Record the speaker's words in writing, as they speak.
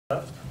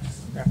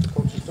After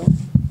Coach is done.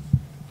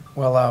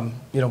 Well,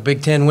 you know,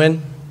 Big Ten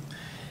win.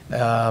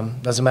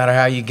 Doesn't matter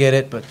how you get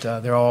it, but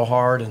they're all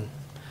hard, and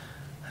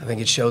I think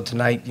it showed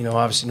tonight. You know,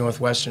 obviously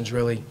Northwestern's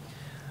really,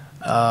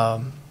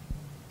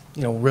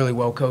 you know, really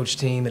well-coached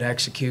team that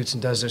executes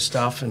and does their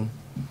stuff, and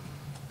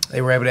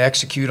they were able to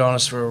execute on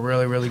us for a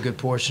really, really good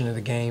portion of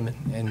the game,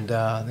 and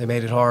they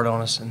made it hard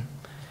on us. And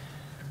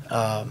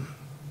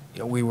you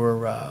know, we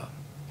were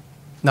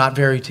not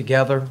very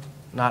together,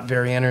 not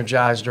very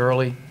energized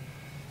early,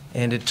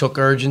 and it took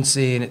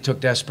urgency and it took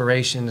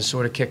desperation to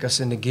sort of kick us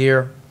into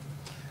gear.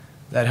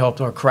 That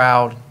helped our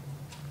crowd,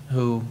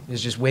 who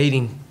is just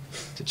waiting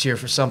to cheer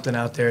for something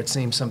out there, it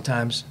seems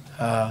sometimes.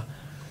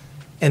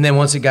 And then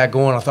once it got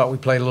going, I thought we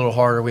played a little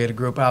harder. We had a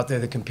group out there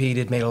that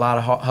competed, made a lot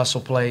of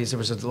hustle plays. There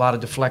was a lot of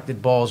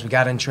deflected balls. We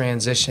got in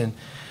transition,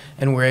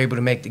 and we were able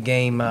to make the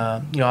game,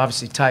 you know,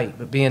 obviously tight.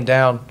 But being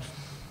down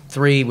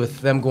 3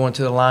 with them going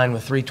to the line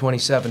with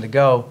 3:27 to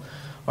go,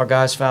 our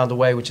guys found a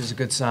way, which is a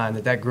good sign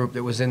that that group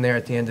that was in there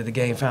at the end of the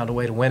game found a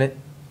way to win it.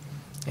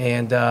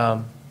 And,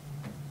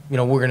 you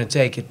know, we're going to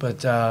take it.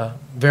 But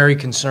very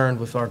concerned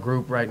with our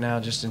group right now,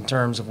 just in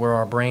terms of where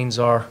our brains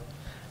are,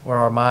 where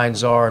our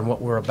minds are, and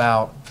what we're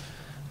about.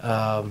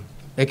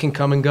 It can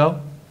come and go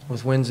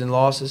with wins and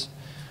losses.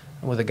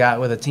 With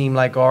a team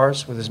like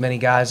ours, with as many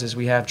guys as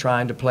we have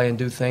trying to play and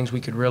do things, we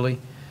could really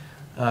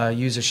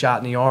use a shot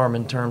in the arm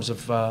in terms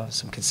of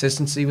some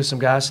consistency with some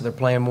guys, so they're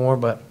playing more.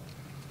 But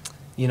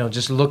you know,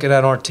 just looking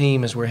at our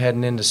team as we're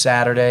heading into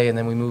Saturday, and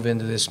then we move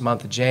into this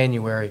month of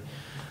January,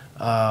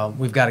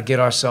 we've got to get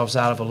ourselves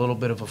out of a little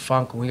bit of a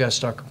funk, and we got to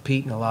start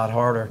competing a lot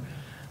harder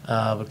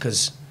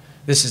because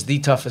this is the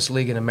toughest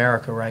league in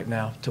America right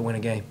now to win a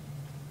game.